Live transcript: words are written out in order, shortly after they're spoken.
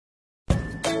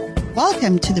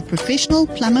Welcome to the Professional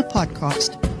Plumber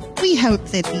Podcast. We hope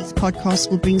that these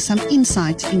podcasts will bring some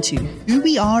insight into who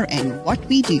we are and what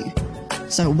we do.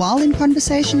 So while in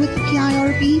conversation with the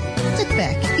PIRB, sit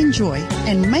back, enjoy,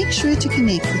 and make sure to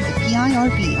connect with the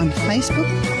PIRB on Facebook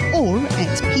or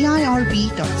at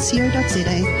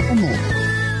pirb.co.za for more.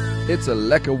 It's a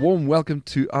lekker warm welcome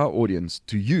to our audience,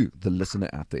 to you, the listener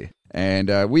out there. And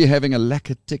we're having a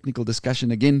lekker technical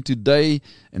discussion again today.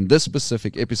 In this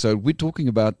specific episode, we're talking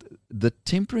about the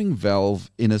tempering valve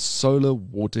in a solar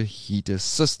water heater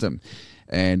system.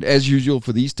 And as usual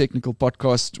for these technical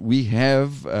podcasts, we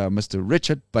have Mr.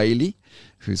 Richard Bailey,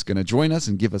 who's going to join us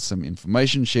and give us some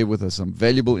information, share with us some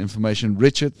valuable information.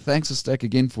 Richard, thanks a stack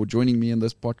again for joining me in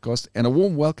this podcast, and a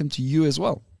warm welcome to you as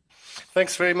well.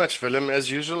 Thanks very much, Willem. As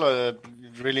usual, I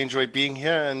really enjoy being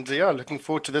here, and looking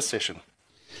forward to this session.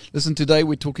 Listen, today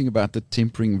we're talking about the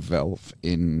tempering valve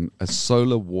in a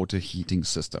solar water heating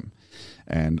system.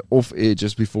 And off air,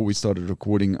 just before we started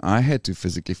recording, I had to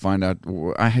physically find out,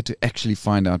 or I had to actually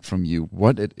find out from you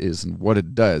what it is and what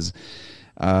it does.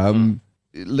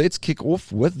 Let's kick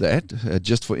off with that,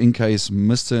 just for in case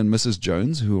Mr. and Mrs.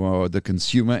 Jones, who are the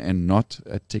consumer and not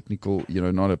a technical,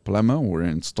 not a plumber or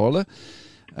an installer,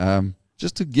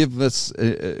 just to give us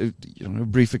a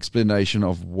brief explanation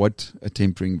of what a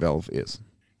tempering valve is.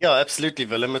 Yeah, absolutely,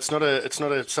 Willem. It's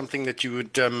not something that you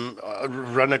would come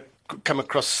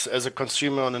across as a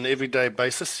consumer on an everyday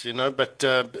basis, But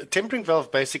tempering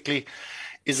valve basically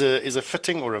is a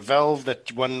fitting or a valve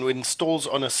that one installs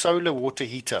on a solar water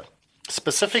heater,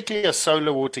 specifically a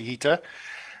solar water heater,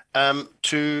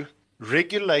 to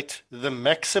regulate the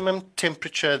maximum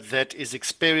temperature that is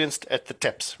experienced at the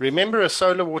taps. Remember, a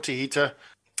solar water heater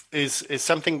is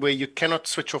something where you cannot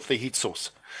switch off the heat source.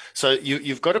 So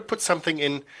you've got to put something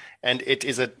in, and it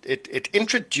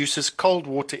introduces cold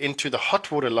water into the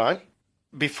hot water line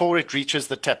before it reaches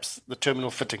the taps, the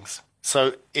terminal fittings.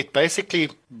 So it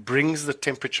basically brings the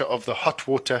temperature of the hot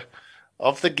water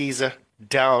of the geyser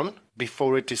down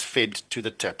before it is fed to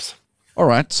the taps. All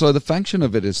right, so the function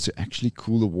of it is to actually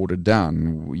cool the water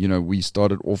down. We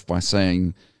started off by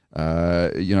saying,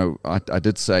 I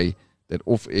did say that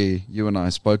off air, you and I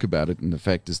spoke about it, and the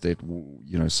fact is that,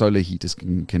 solar heaters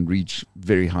can reach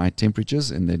very high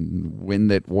temperatures, and then when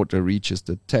that water reaches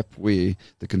the tap where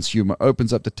the consumer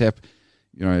opens up the tap,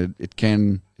 it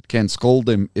can scald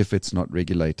them if it's not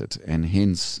regulated, and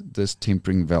hence this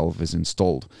tempering valve is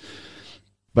installed.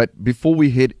 But before we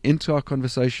head into our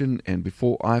conversation and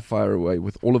before I fire away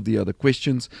with all of the other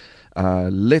questions,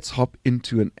 let's hop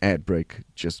into an ad break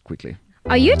just quickly.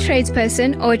 Are you a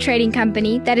tradesperson or a trading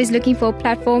company that is looking for a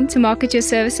platform to market your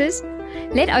services?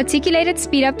 Let Articulated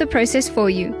speed up the process for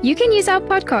you. You can use our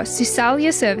podcast to sell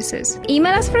your services.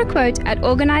 Email us for a quote at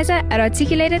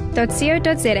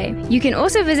organizer@articulated.co.za. You can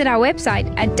also visit our website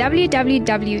at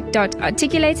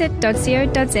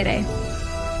www.articulated.co.za.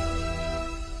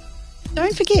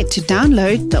 Don't forget to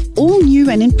download the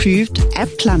all-new and improved App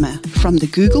Plumber from the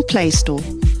Google Play Store.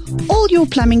 All your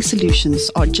plumbing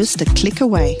solutions are just a click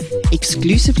away,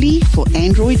 exclusively for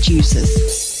Android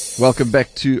users. Welcome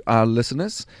back to our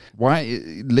listeners.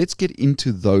 Let's get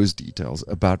into those details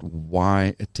about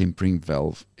why a tempering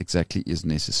valve exactly is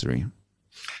necessary.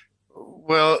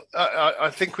 Well,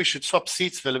 I think we should swap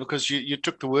seats, Willem, because you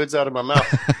took the words out of my mouth.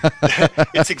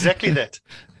 It's exactly that.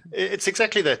 It's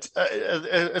exactly that.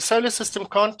 A solar system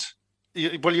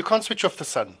you can't switch off the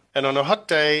sun. And on a hot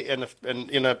day, and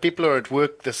people are at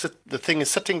work, the thing is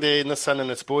sitting there in the sun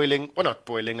and it's boiling. Well, not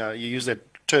boiling. You use that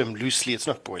term loosely. It's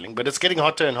not boiling, but it's getting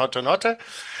hotter and hotter and hotter.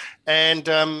 And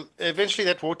eventually,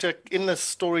 that water in the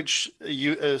storage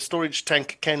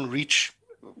tank can reach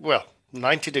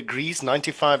 90 degrees,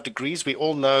 95 degrees. We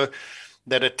all know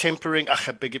that a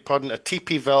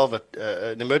TP valve,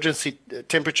 an emergency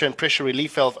temperature and pressure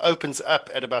relief valve, opens up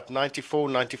at about 94,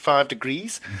 95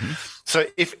 degrees. Mm-hmm. So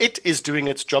if it is doing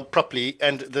its job properly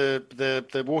and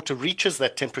the water reaches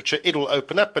that temperature, it'll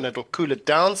open up and it'll cool it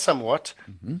down somewhat.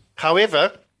 Mm-hmm.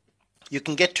 However, you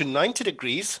can get to 90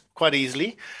 degrees quite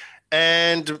easily,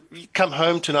 and you come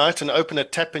home tonight and open a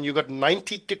tap and you've got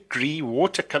 90-degree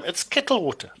water come. It's kettle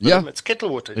water. Yeah, it's kettle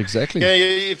water. Exactly. Yeah,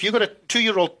 if you've got a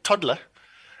 2-year-old toddler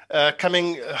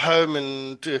coming home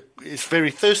and is very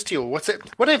thirsty or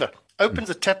whatever, opens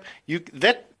a tap,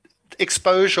 that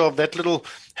exposure of that little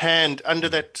hand under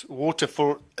that water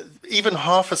for even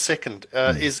half a second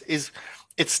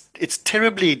it's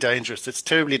terribly dangerous. It's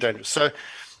terribly dangerous. So,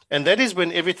 and that is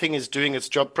when everything is doing its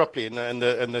job properly, and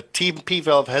the TP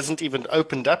valve hasn't even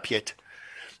opened up yet.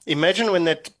 Imagine when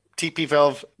that TP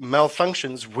valve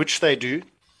malfunctions, which they do,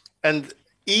 and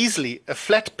easily a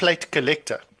flat plate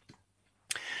collector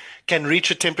can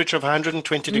reach a temperature of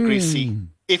 120 degrees C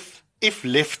if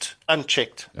left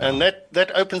unchecked. Yeah. And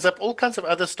that opens up all kinds of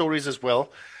other stories as well,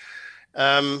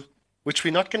 which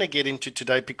we're not going to get into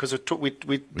today because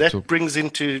that brings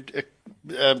into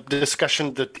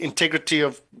discussion the integrity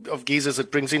of geysers.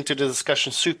 It brings into the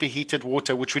discussion superheated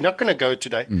water, which we're not going to go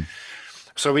today.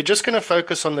 So we're just going to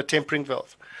focus on the tempering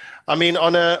valve. I mean,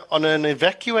 on an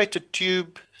evacuated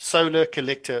tube solar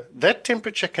collector, that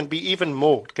temperature can be even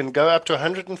more. It can go up to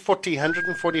 140,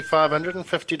 145,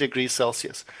 150 degrees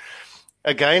Celsius.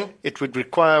 Again, it would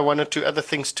require one or two other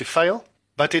things to fail,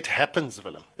 but it happens,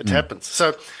 Willem. It happens.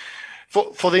 So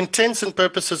for the intents and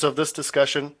purposes of this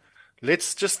discussion,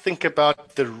 let's just think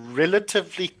about the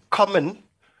relatively common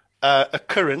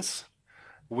occurrence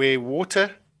where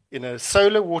water in a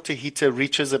solar water heater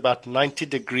reaches about 90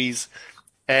 degrees,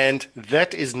 and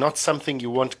that is not something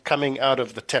you want coming out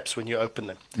of the taps when you open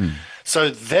them. So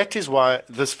that is why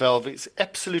this valve is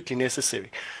absolutely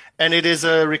necessary. And it is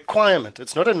a requirement.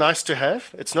 It's not a nice to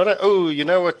have. It's not you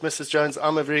know what, Mrs. Jones,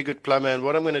 I'm a very good plumber, and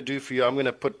what I'm going to do for you, I'm going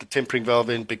to put the tempering valve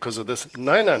in because of this.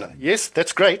 No. Yes,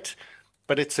 that's great,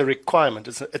 but it's a requirement.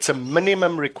 It's a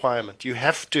minimum requirement. You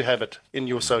have to have it in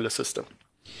your solar system.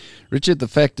 Richard, the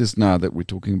fact is now that we're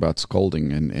talking about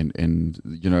scalding and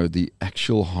you know, the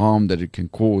actual harm that it can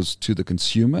cause to the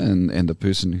consumer and the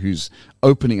person who's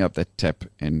opening up that tap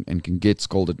and can get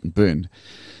scalded and burned.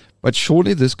 But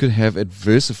surely this could have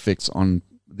adverse effects on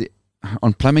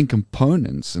plumbing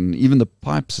components and even the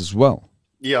pipes as well.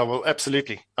 Yeah, well,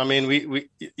 absolutely. I mean, we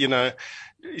you know,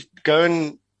 go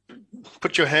and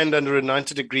put your hand under a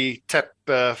 90-degree tap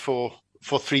for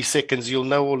 3 seconds. You'll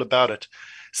know all about it.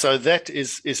 So that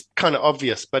is kind of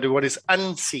obvious. But what is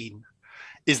unseen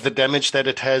is the damage that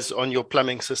it has on your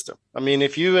plumbing system. I mean,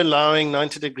 if you're allowing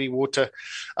 90-degree water,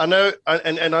 I know,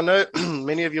 and I know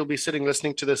many of you will be sitting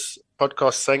listening to this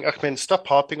podcast saying, "Ahmed, stop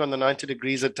harping on the 90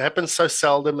 degrees. It happens so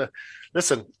seldom."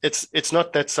 Listen, it's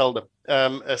not that seldom.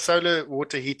 A solar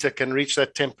water heater can reach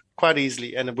that temp quite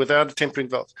easily and without a tempering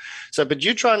valve. So, but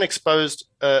you try and expose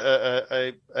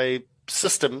a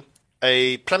system,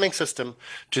 a plumbing system,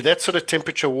 to that sort of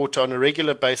temperature water on a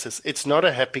regular basis, it's not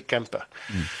a happy camper.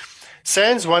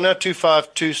 SANS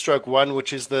 10252/1,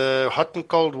 which is the hot and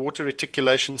cold water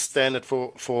reticulation standard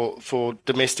for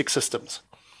domestic systems,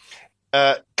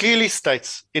 clearly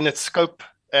states in its scope,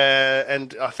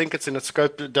 and I think it's in its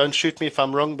scope, don't shoot me if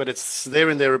I'm wrong, but it's there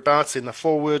and thereabouts in the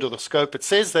foreword or the scope. It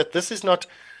says that this is not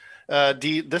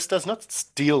this does not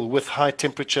deal with high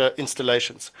temperature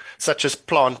installations such as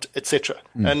plant, etc.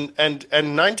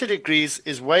 And 90 degrees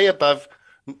is way above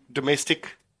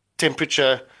domestic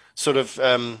temperature sort of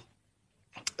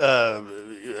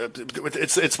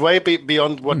it's way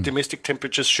beyond what domestic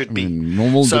temperatures should be.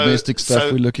 Normal domestic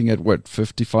stuff, we're looking at what,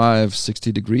 55,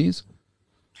 60 degrees?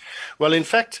 Well, in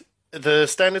fact, the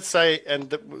standards say, and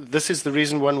this is the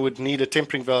reason one would need a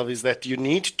tempering valve, is that you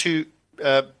need to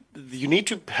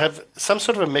have some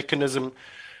sort of a mechanism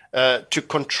to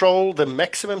control the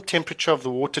maximum temperature of the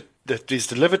water that is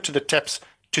delivered to the taps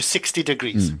to 60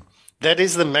 degrees. That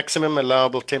is the maximum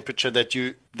allowable temperature that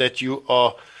you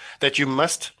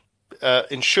must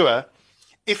ensure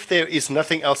if there is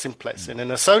nothing else in place. And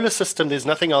in a solar system, there's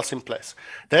nothing else in place.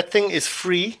 That thing is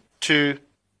free to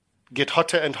get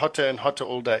hotter and hotter and hotter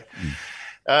all day.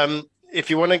 If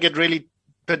you want to get really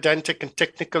pedantic and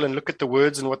technical and look at the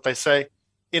words and what they say,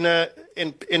 in a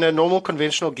normal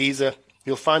conventional geyser,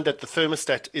 you'll find that the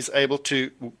thermostat is able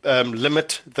to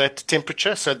limit that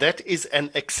temperature. So that is an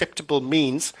acceptable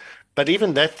means. But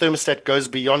even that thermostat goes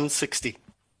beyond 60.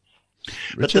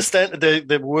 Richard? But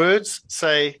the words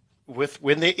say,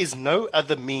 when there is no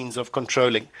other means of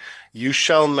controlling, you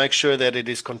shall make sure that it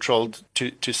is controlled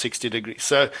to 60 degrees.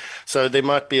 So there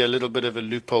might be a little bit of a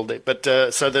loophole there. But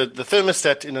so the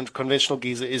thermostat in a conventional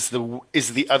geyser is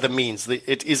the other means.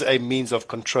 It is a means of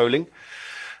controlling.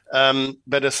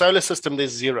 But a solar system,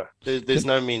 there's zero. There's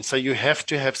no means. So you have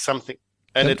to have something.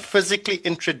 And it physically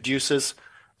introduces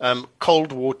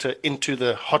cold water into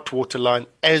the hot water line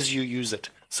as you use it.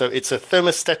 So it's a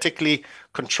thermostatically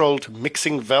controlled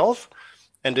mixing valve,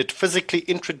 and it physically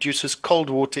introduces cold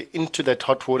water into that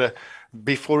hot water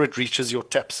before it reaches your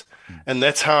taps. And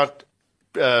that's how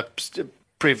it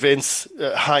prevents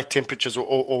high temperatures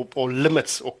or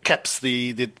limits or caps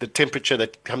the temperature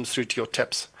that comes through to your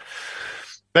taps.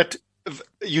 But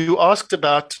you asked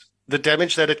about the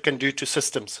damage that it can do to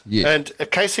systems. Yes. And a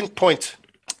case in point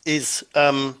is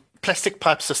plastic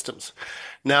pipe systems.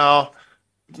 Now,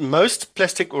 most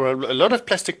plastic or a lot of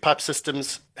plastic pipe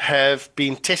systems have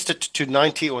been tested to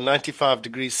 90 or 95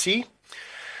 degrees C,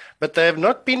 but they have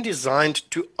not been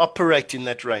designed to operate in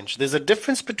that range. There's a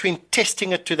difference between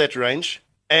testing it to that range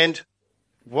and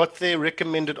what their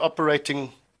recommended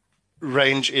operating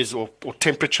range is or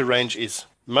temperature range is.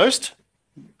 Most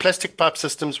plastic pipe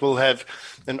systems will have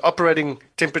an operating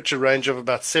temperature range of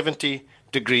about 70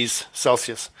 degrees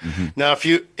Celsius. Mm-hmm. Now,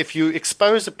 if you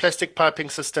expose a plastic piping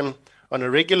system on a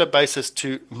regular basis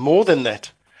to more than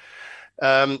that,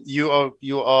 you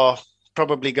are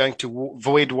probably going to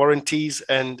void warranties,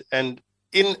 and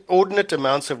inordinate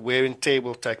amounts of wear and tear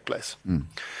will take place. Mm.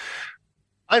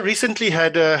 I recently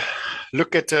had a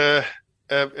look at a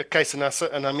case,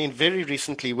 and I mean very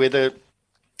recently, where the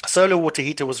solar water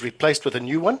heater was replaced with a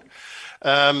new one.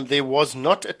 There was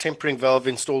not a tempering valve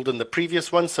installed in the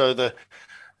previous one, so the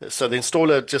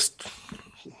installer just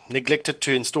neglected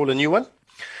to install a new one.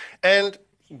 And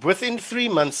within 3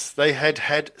 months, they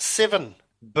had 7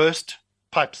 burst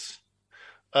pipes.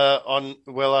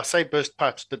 I say burst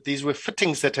pipes, but these were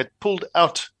fittings that had pulled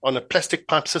out on a plastic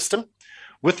pipe system.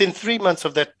 Within 3 months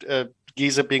of that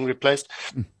geyser being replaced,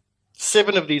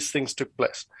 7 of these things took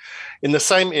place in the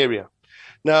same area.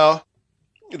 Now,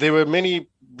 there were many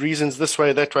reasons this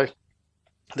way, that way.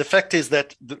 The fact is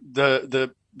that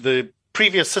the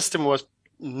previous system was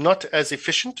not as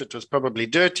efficient. It was probably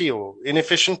dirty or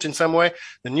inefficient in some way.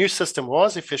 The new system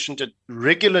was efficient. It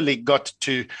regularly got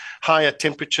to higher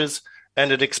temperatures,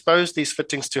 and it exposed these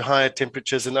fittings to higher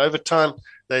temperatures. And over time,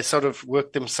 they sort of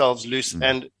worked themselves loose.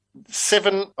 And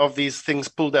 7 of these things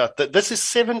pulled out. This is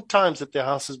 7 times that their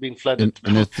house has been flooded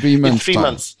in a 3 months. In 3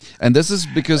 months. And this is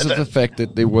because of the fact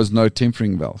that there was no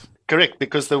tempering valve. Correct,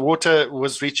 because the water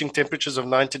was reaching temperatures of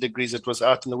 90 degrees. It was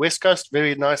out on the west coast,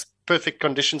 very nice, perfect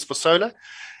conditions for solar,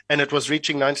 and it was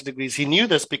reaching 90 degrees. He knew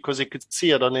this because he could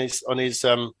see it on his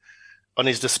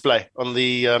display. On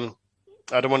the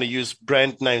I don't want to use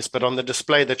brand names, but on the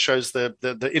display that shows the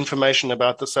information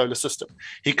about the solar system,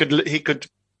 he could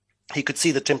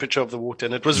see the temperature of the water,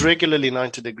 and it was regularly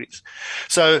 90 degrees.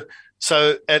 So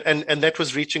that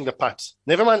was reaching the pipes.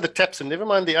 Never mind the taps and never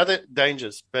mind the other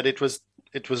dangers, but it was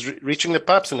reaching the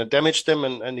pipes, and it damaged them.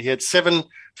 And he had 7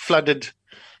 flooded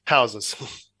houses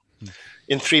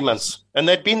in 3 months, and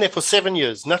they'd been there for 7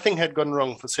 years. Nothing had gone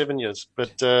wrong for 7 years,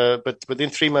 but within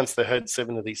 3 months they had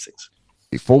 7 of these things.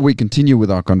 Before we continue with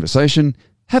our conversation,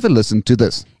 have a listen to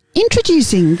this.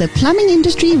 Introducing the Plumbing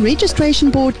Industry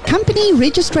Registration Board Company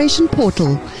Registration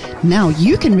Portal. Now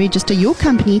you can register your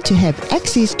company to have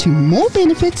access to more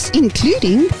benefits,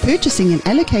 including purchasing and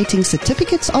allocating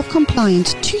certificates of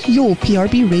compliance to your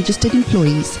PRB registered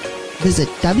employees. Visit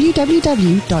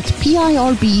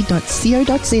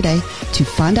www.pirb.co.za to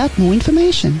find out more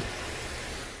information.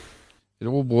 It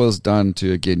all boils down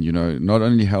to, again, not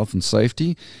only health and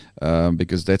safety,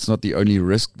 because that's not the only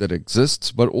risk that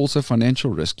exists, but also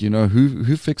financial risk.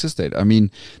 Who fixes that? I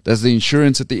mean, does the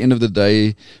insurance at the end of the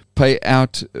day pay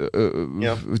out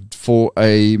for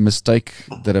a mistake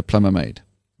that a plumber made?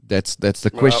 That's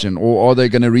the question. Or are they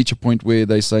going to reach a point where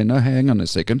they say, no, hang on a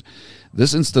second,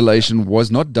 this installation was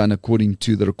not done according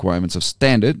to the requirements of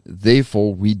standard,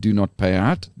 therefore we do not pay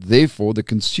out, therefore the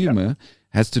consumer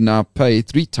has to now pay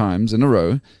 3 times in a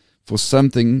row for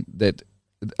something that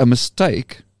a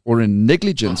mistake or a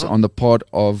negligence on the part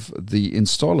of the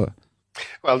installer.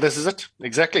 Well, this is it.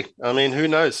 Exactly. I mean, who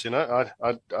knows?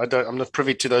 I'm not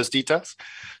privy to those details.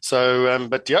 So,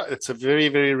 but yeah, it's a very,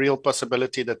 very real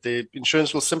possibility that the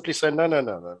insurance will simply say,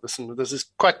 no. Listen, this is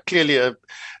quite clearly an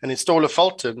installer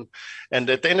fault. And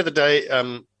at the end of the day,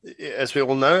 as we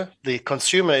all know, the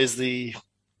consumer is the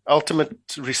ultimate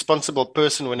responsible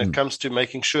person when it comes to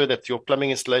making sure that your plumbing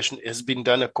installation has been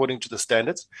done according to the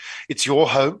standards. It's your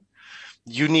home.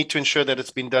 You need to ensure that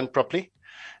it's been done properly.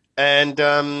 And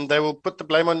they will put the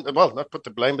blame on, well, not put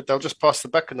the blame, but they'll just pass the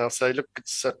buck and they'll say, look,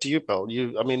 it's up to you, pal.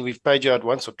 We've paid you out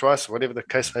once or twice, or whatever the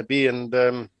case may be, and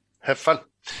have fun.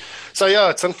 So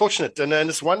yeah, it's unfortunate. And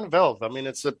it's one valve. I mean,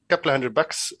 it's a couple of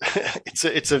 $100.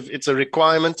 It's a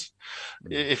requirement.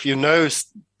 If you know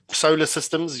solar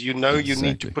systems, you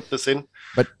need to put this in.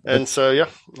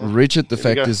 Richard, the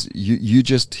fact is you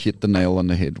just hit the nail on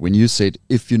the head when you said,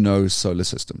 if you know solar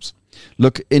systems.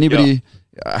 Look, anybody,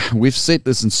 we've said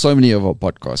this in so many of our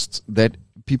podcasts, that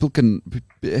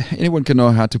anyone can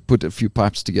know how to put a few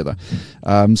pipes together.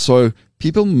 So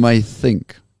people may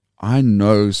think, I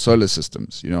know solar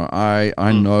systems.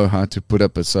 I know how to put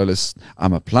up a solar.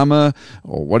 I'm a plumber,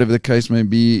 or whatever the case may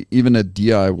be. Even a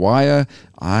DIYer,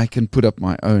 I can put up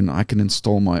my own. I can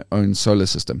install my own solar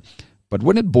system. But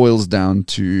when it boils down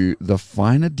to the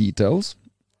finer details,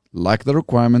 like the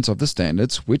requirements of the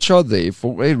standards, which are there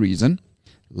for a reason,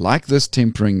 like this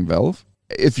tempering valve,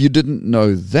 if you didn't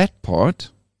know that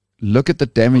part, look at the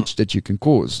damage that you can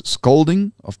cause.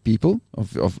 Scalding of people,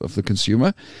 of the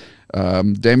consumer,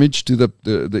 damage to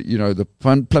the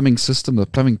plumbing system, the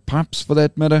plumbing pipes for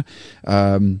that matter.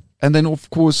 And then, of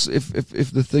course,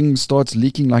 if the thing starts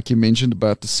leaking, like you mentioned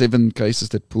about the 7 cases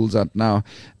that pulls out now,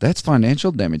 that's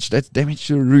financial damage. That's damage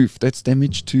to the roof. That's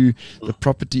damage to the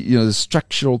property, the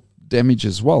structural damage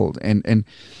as well. And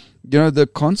the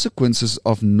consequences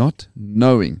of not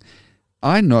knowing.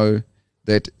 I know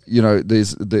that,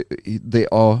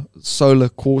 there are solar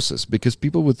courses, because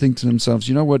people would think to themselves,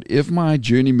 you know what, if my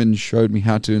journeyman showed me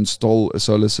how to install a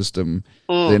solar system,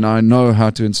 then I know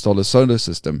how to install a solar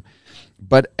system.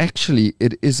 But actually,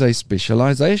 it is a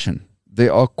specialization.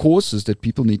 There are courses that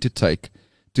people need to take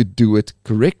to do it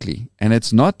correctly. And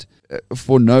it's not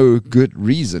for no good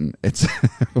reason. It's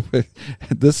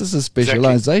this is a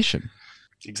specialization.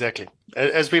 Exactly.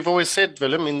 As we've always said,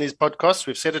 Willem, in these podcasts,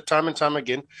 we've said it time and time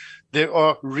again, there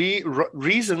are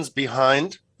reasons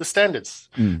behind the standards.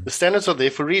 The standards are there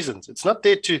for reasons. It's not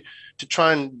there to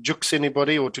try and jukes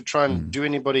anybody or to try and do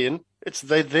anybody in.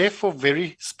 They're there for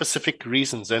very specific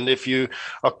reasons. And if you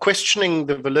are questioning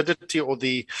the validity or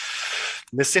the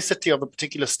necessity of a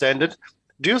particular standard,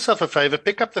 do yourself a favor,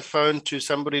 pick up the phone to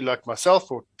somebody like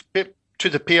myself or to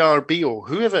the PRB or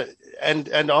whoever and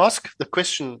ask the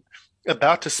question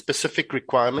about a specific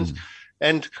requirement.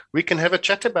 And we can have a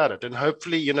chat about it. And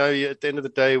hopefully, at the end of the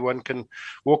day, one can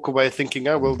walk away thinking,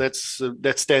 oh, well, that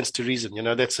stands to reason.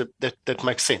 That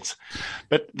makes sense.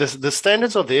 But the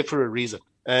standards are there for a reason.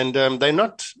 And they're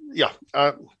not,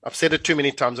 I've said it too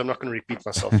many times. I'm not going to repeat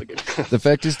myself again. The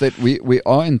fact is that we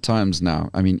are in times now.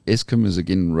 I mean, Eskom has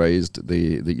again raised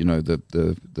the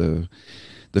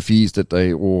fees that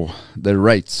or the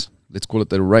rates. Let's call it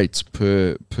the rates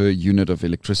per unit of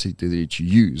electricity that you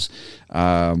use.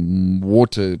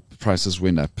 Water prices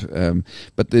went up.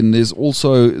 But then there's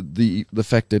also the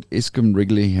fact that Eskom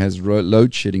regularly has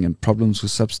load shedding and problems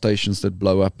with substations that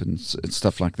blow up and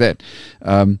stuff like that.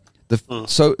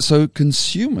 So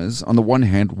consumers, on the one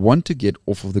hand, want to get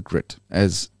off of the grid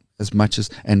as much as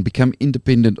and become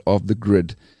independent of the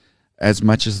grid as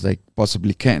much as they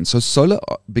possibly can. So solar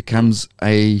becomes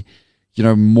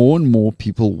more and more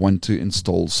people want to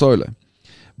install solar.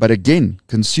 But again,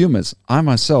 consumers, I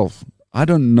myself, I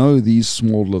don't know these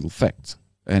small little facts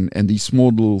and these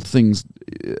small little things.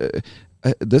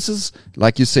 This is,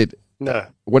 like you said, no.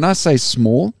 When I say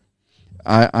small,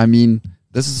 I mean,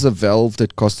 this is a valve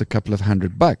that costs a couple of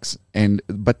 $100,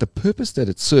 but the purpose that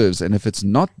it serves, and if it's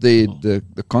not there,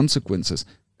 the consequences.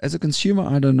 As a consumer,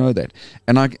 I don't know that,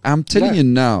 and I'm telling you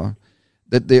now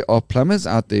that there are plumbers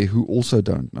out there who also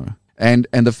don't know. And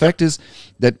the fact is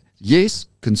that, yes,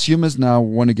 consumers now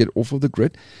want to get off of the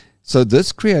grid. So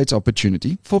this creates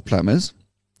opportunity for plumbers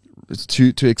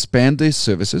to expand their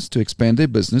services, to expand their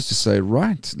business, to say,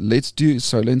 right, let's do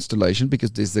solar installation because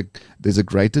there's a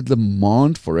greater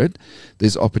demand for it.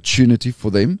 There's opportunity for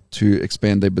them to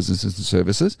expand their businesses and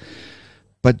services.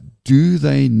 But do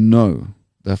they know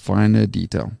the finer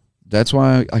detail? That's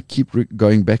why I keep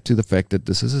going back to the fact that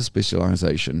this is a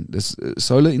specialization. This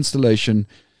solar installation,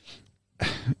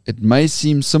 it may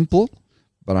seem simple,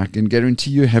 but I can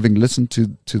guarantee you, having listened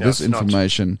to this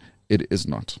information, it is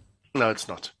not. No, it's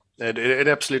not. It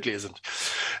absolutely isn't.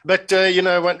 But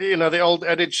the old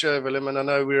adage, Willem, and I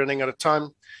know we're running out of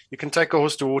time. You can take a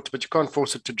horse to water, but you can't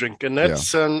force it to drink, and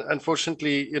that's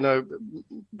unfortunately,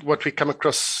 what we come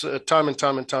across time and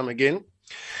time again.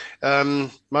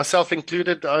 Myself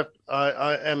included, I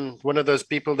am one of those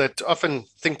people that often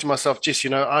think to myself, geez,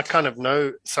 I kind of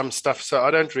know some stuff, so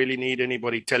I don't really need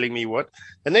anybody telling me what.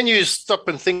 And then you stop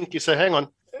and think, you say, hang on,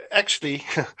 actually,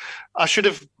 I should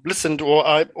have listened, or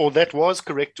that was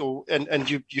correct, and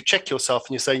you check yourself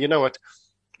and you say, you know what,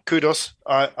 kudos,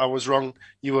 I was wrong,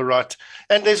 you were right.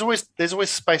 And there's always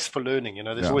space for learning,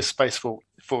 there's always space for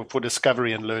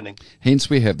discovery and learning. Hence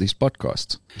we have these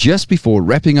podcasts. Just before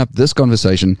wrapping up this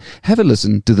conversation, have a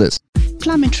listen to this.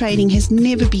 Plumber training has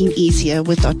never been easier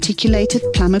with articulated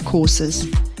plumber courses.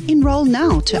 Enroll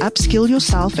now to upskill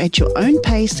yourself at your own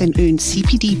pace and earn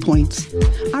CPD points.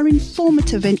 Our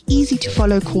informative and easy to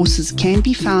follow courses can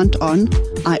be found on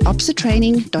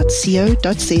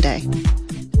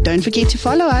iopsatraining.co.za. Don't forget to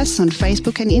follow us on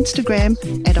Facebook and Instagram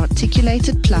at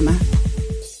Articulated Plumber.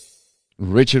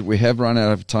 Richard, we have run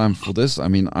out of time for this. I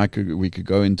mean, we could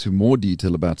go into more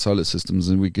detail about solar systems,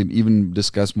 and we could even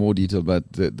discuss more detail about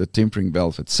the tempering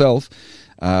valve itself.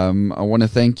 I want to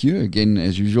thank you again,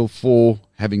 as usual, for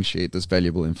having shared this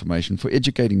valuable information, for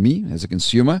educating me as a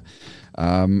consumer.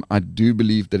 I do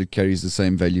believe that it carries the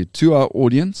same value to our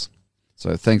audience.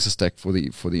 So thanks a stack for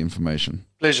the information.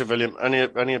 Pleasure, William.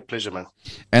 Only a pleasure, man.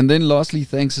 And then lastly,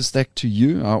 thanks a stack to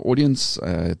you, our audience,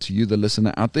 to you, the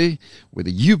listener out there,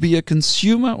 whether you be a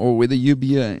consumer or whether you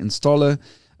be an installer.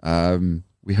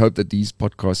 We hope that these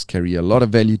podcasts carry a lot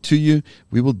of value to you.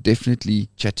 We will definitely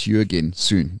chat to you again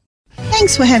soon.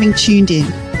 Thanks for having tuned in.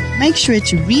 Make sure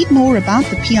to read more about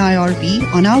the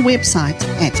PIRB on our website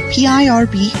at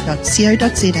pirb.co.za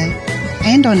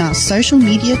and on our social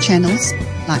media channels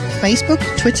like Facebook,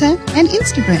 Twitter, and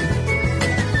Instagram.